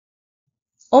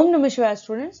Om Namah Shivaya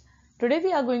students. Today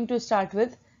we are going to start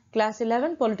with class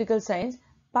 11 Political Science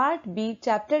Part B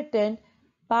Chapter 10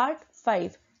 Part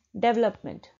 5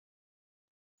 Development.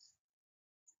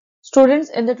 Students,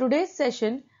 in the today's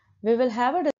session we will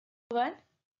have a discussion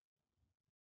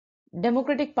on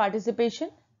democratic participation,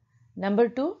 number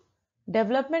 2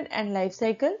 development and life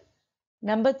cycle,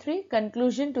 number 3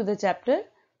 conclusion to the chapter,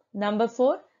 number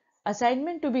 4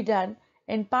 assignment to be done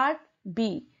in Part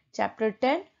B Chapter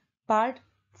 10 Part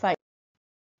 5.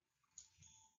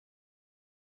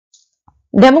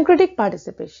 Democratic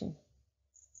participation.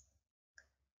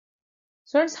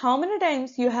 Students, how many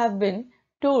times you have been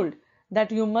told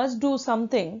that you must do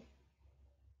something,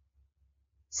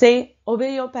 say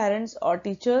obey your parents or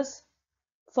teachers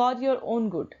for your own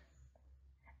good,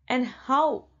 and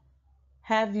how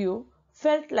have you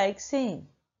felt like saying,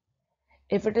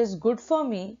 if it is good for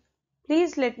me,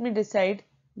 please let me decide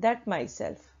that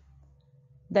myself.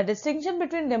 The distinction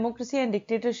between democracy and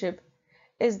dictatorship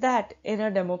is that in a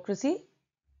democracy,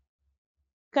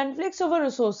 conflicts over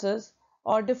resources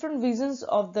or different visions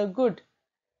of the good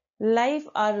life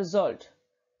are resolved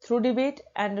through debate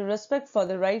and respect for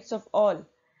the rights of all,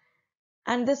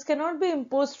 and this cannot be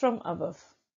imposed from above.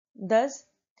 Thus,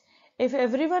 if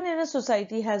everyone in a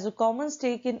society has a common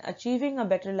stake in achieving a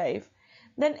better life,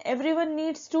 then everyone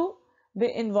needs to be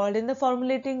involved in the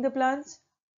formulating the plans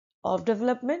of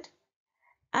development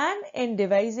and in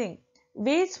devising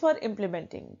ways for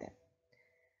implementing them.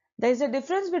 There is a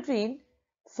difference between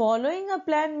following a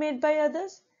plan made by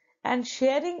others and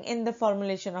sharing in the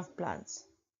formulation of plans.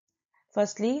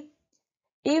 Firstly,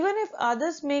 even if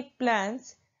others make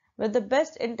plans with the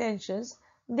best intentions,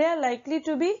 they are likely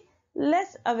to be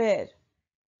less aware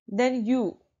than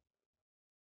you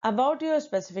about your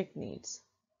specific needs.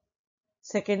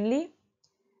 Secondly,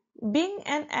 being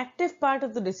an active part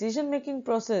of the decision-making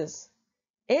process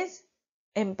is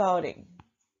empowering.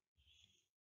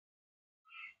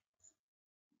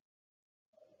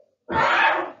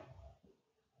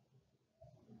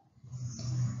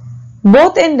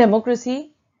 Both in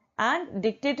democracy and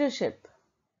dictatorship,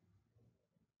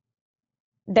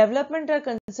 development are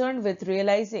concerned with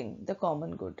realizing the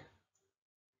common good.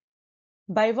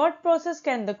 By what process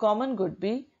can the common good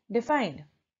be defined?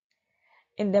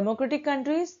 In democratic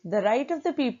countries, the right of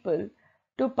the people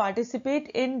to participate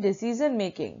in decision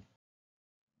making,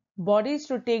 bodies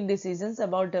to take decisions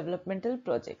about developmental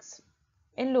projects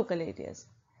in local areas.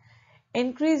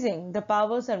 Increasing the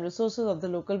powers and resources of the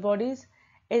local bodies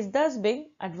is thus being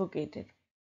advocated.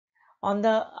 On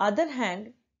the other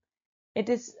hand, it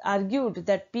is argued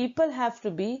that people have to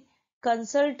be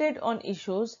consulted on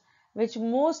issues which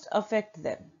most affect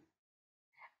them,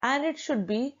 and it should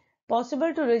be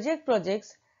possible to reject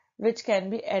projects which can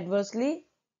be adversely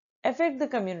affect the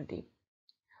community.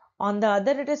 On the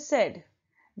other, it is said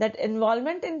that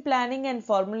involvement in planning and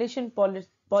formulation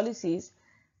policies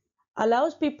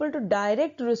allows people to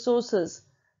direct resources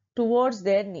towards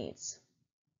their needs.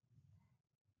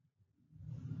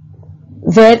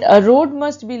 Where a road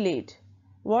must be laid,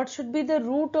 what should be the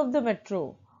route of the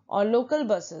metro or local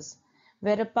buses,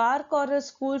 where a park or a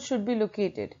school should be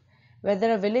located,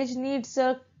 whether a village needs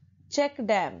a check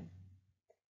dam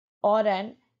or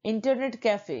an internet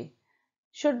cafe,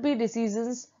 should be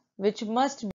decisions which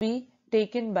must be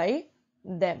taken by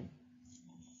them.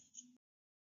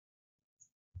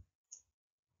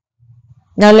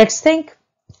 Now let's think.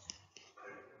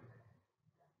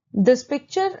 This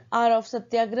picture are of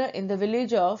Satyagraha in the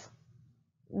village of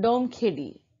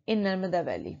Domkhedi in Narmada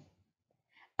Valley.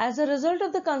 As a result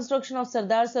of the construction of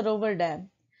Sardar Sarovar Dam,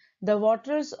 the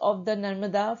waters of the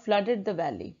Narmada flooded the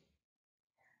valley.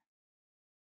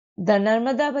 The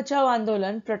Narmada Bachao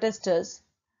Andolan protesters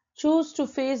chose to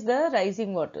face the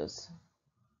rising waters.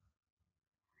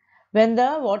 When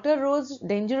the water rose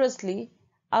dangerously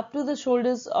up to the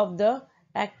shoulders of the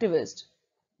activists,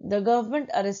 the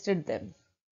government arrested them.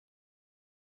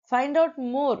 Find out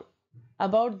more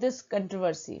about this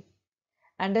controversy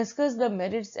and discuss the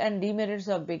merits and demerits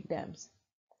of big dams.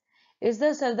 Is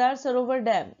the Sardar Sarovar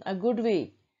Dam a good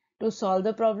way to solve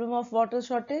the problem of water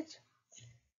shortage?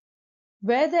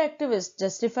 Were the activists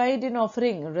justified in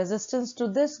offering resistance to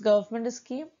this government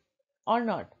scheme or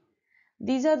not?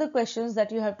 These are the questions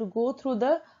that you have to go through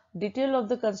the detail of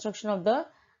the construction of the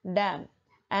dam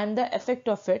and the effect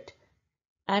of it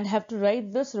and have to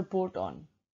write this report on.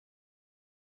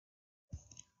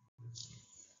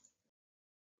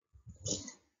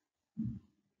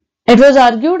 It was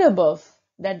argued above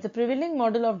that the prevailing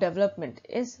model of development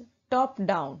is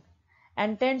top-down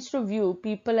and tends to view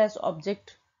people as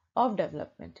object of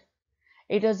development.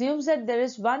 It assumes that there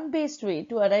is one best way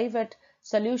to arrive at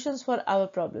solutions for our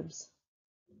problems.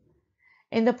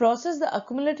 In the process, the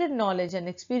accumulated knowledge and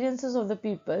experiences of the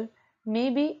people may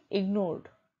be ignored.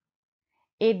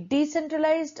 A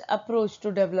decentralized approach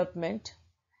to development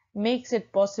makes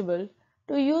it possible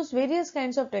to use various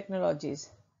kinds of technologies,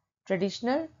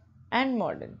 traditional and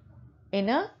modern, in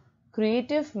a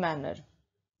creative manner.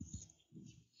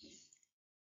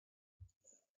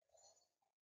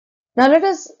 Now let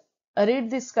us read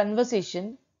this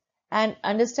conversation and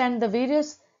understand the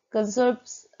various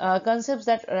concepts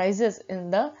that arises in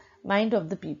the mind of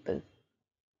the people.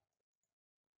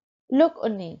 Look,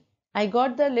 Unni, I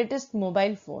got the latest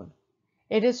mobile phone.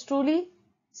 It is truly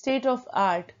state of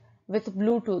art with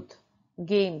Bluetooth,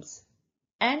 games,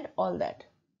 and all that.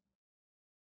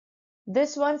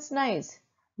 This one's nice,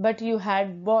 but you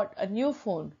had bought a new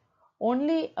phone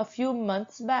only a few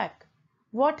months back.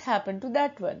 What happened to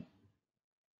that one?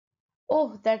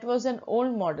 Oh, that was an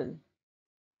old model.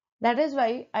 That is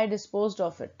why I disposed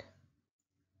of it.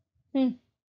 Hmm.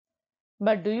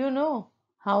 But do you know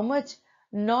how much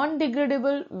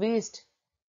non-degradable waste,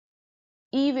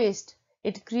 e-waste,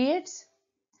 it creates?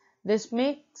 This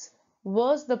makes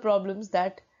worse the problems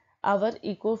that our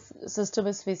ecosystem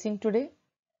is facing today.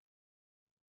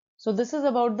 So this is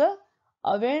about the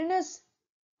awareness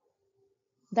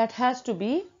that has to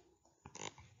be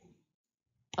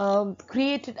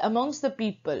created amongst the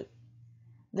people.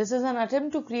 This is an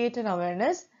attempt to create an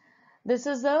awareness. This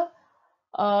is a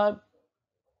uh,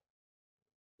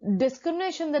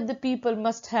 discrimination that the people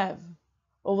must have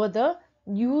over the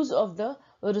use of the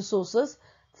resources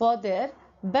for their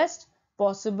best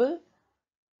possible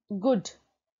good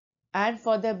and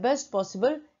for their best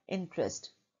possible interest.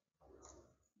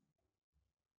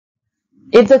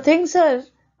 If the things are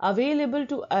available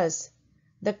to us,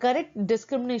 the correct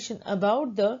discrimination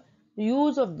about the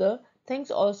use of the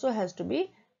things also has to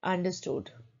be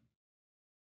understood.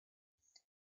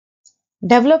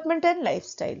 Development and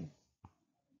lifestyle.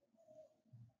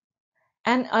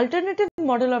 An alternative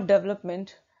model of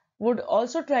development would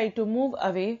also try to move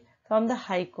away from the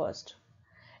high cost,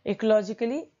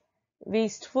 ecologically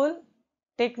wasteful,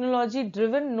 technology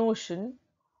driven notion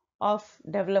of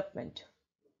development.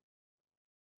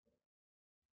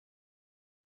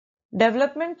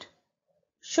 Development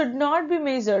should not be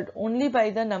measured only by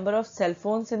the number of cell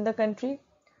phones in the country,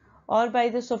 or by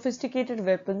the sophisticated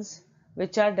weapons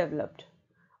which are developed,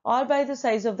 or by the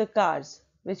size of the cars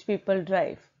which people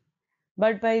drive,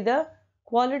 but by the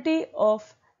quality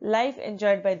of life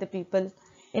enjoyed by the people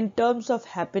in terms of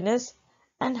happiness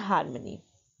and harmony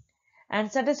and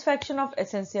satisfaction of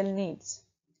essential needs.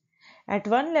 At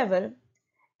one level,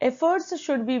 efforts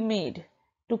should be made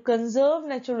to conserve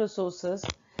natural resources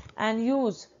and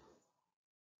use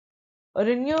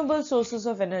renewable sources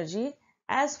of energy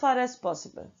as far as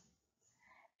possible.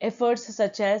 Efforts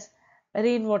such as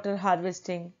rainwater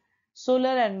harvesting,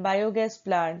 solar and biogas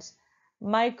plants,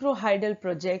 microhydel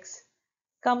projects,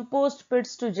 compost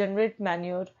pits to generate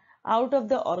manure out of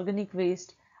the organic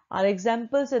waste are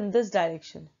examples in this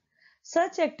direction.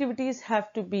 Such activities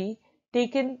have to be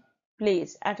taken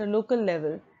place at a local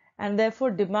level and therefore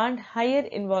demand higher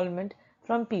involvement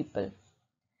from people.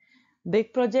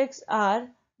 Big projects are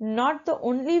not the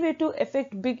only way to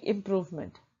effect big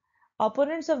improvement.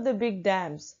 Opponents of the big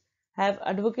dams have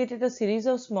advocated a series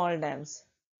of small dams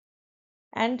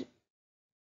and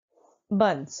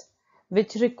bunds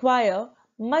which require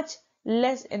much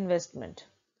less investment,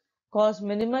 cause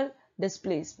minimal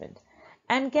displacement,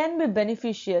 and can be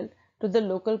beneficial to the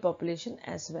local population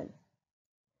as well.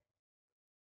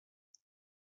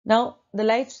 Now, the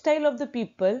lifestyle of the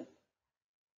people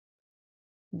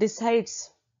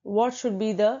decides what should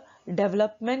be the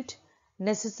development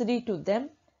necessary to them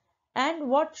and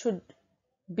what should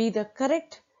be the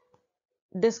correct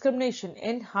discrimination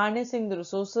in harnessing the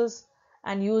resources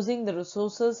and using the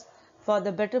resources for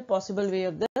the better possible way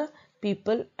of the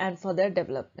people and for their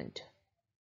development.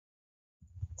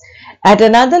 At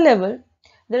another level,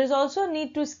 there is also a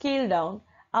need to scale down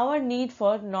our need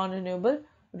for non-renewable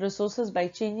resources by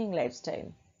changing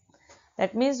lifestyle.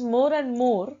 That means more and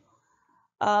more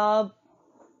uh,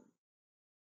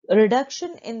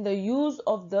 reduction in the use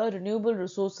of the renewable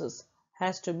resources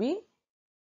has to be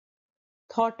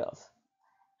thought of,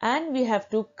 and we have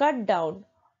to cut down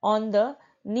on the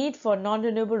need for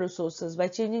non-renewable resources by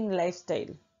changing the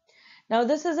lifestyle. Now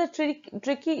this is a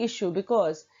tricky issue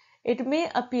because it may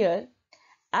appear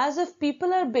as if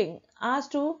people are being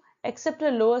asked to accept a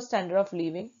lower standard of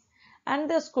living, and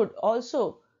this could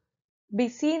also be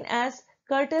seen as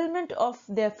curtailment of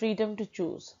their freedom to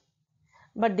choose.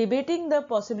 But debating the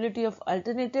possibility of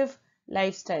alternative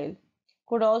lifestyle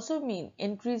could also mean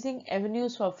increasing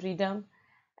avenues for freedom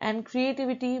and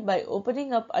creativity by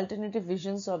opening up alternative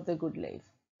visions of the good life.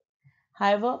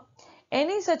 However,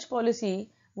 any such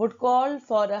policy would call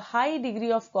for a high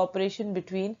degree of cooperation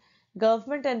between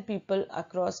government and people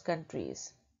across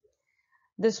countries.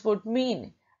 This would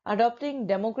mean adopting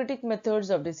democratic methods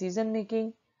of decision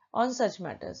making on such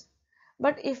matters.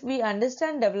 But if we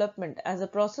understand development as a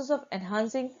process of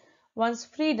enhancing one's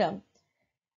freedom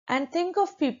and think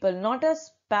of people not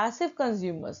as passive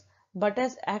consumers but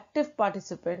as active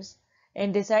participants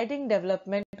in deciding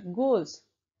development goals,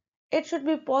 it should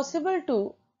be possible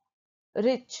to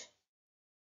reach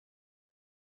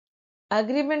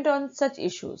agreement on such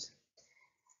issues.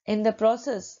 In the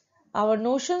process, our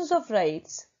notions of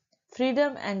rights,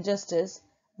 freedom and justice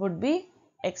would be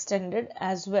extended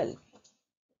as well.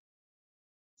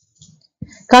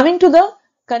 Coming to the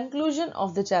conclusion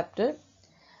of the chapter,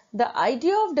 the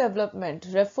idea of development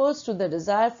refers to the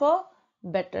desire for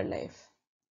better life.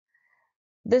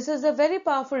 This is a very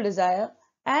powerful desire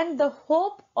and the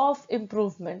hope of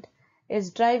improvement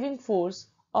is driving force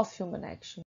of human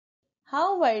action.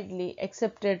 How widely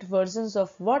accepted versions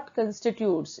of what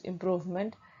constitutes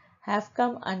improvement have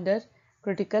come under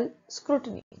critical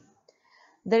scrutiny.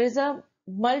 There is a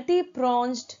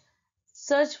multi-pronged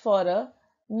search for a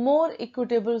more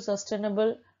equitable,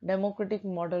 sustainable, democratic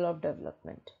model of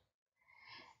development.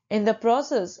 In the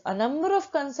process, a number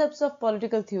of concepts of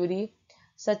political theory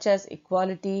such as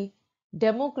equality,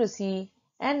 democracy,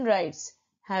 and rights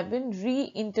have been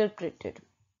reinterpreted.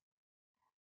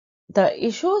 The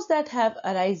issues that have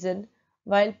arisen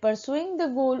while pursuing the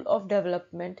goal of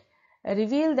development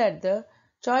reveal that the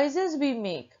choices we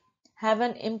make have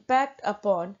an impact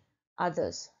upon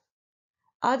others,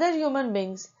 other human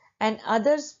beings, and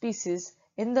other species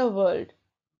in the world.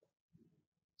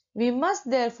 We must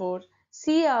therefore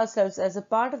see ourselves as a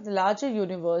part of the larger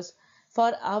universe,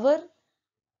 for our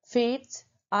fates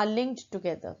are linked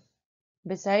together.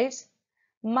 Besides,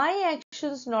 my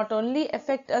actions not only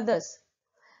affect others,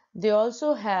 they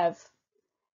also have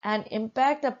an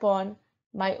impact upon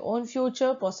my own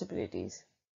future possibilities.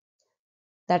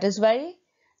 That is why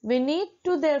we need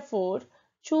to therefore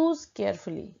choose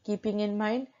carefully, keeping in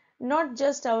mind not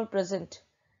just our present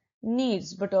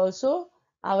needs but also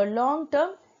our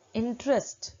long-term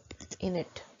interest in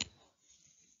it.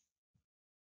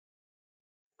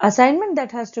 Assignment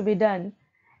that has to be done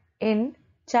in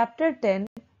chapter 10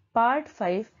 part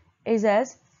 5 is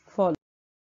as follows.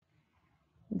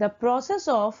 The process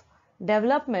of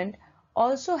development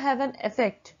also have an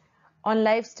effect on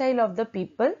lifestyle of the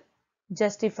people.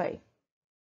 Justify.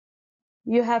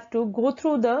 You have to go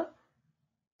through the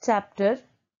chapter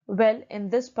well in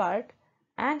this part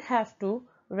and have to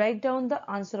write down the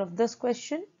answer of this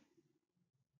question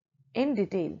in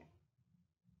detail.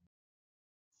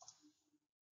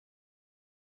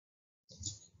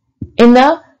 In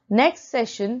the next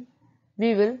session,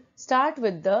 we will start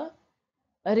with the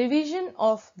revision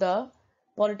of the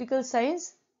political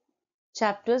science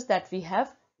chapters that we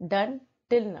have done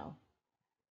till now.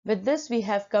 With this, we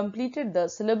have completed the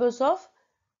syllabus of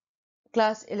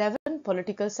class 11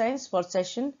 political science for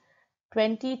session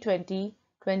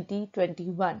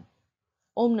 2020-2021.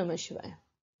 Om Namah Shivaya.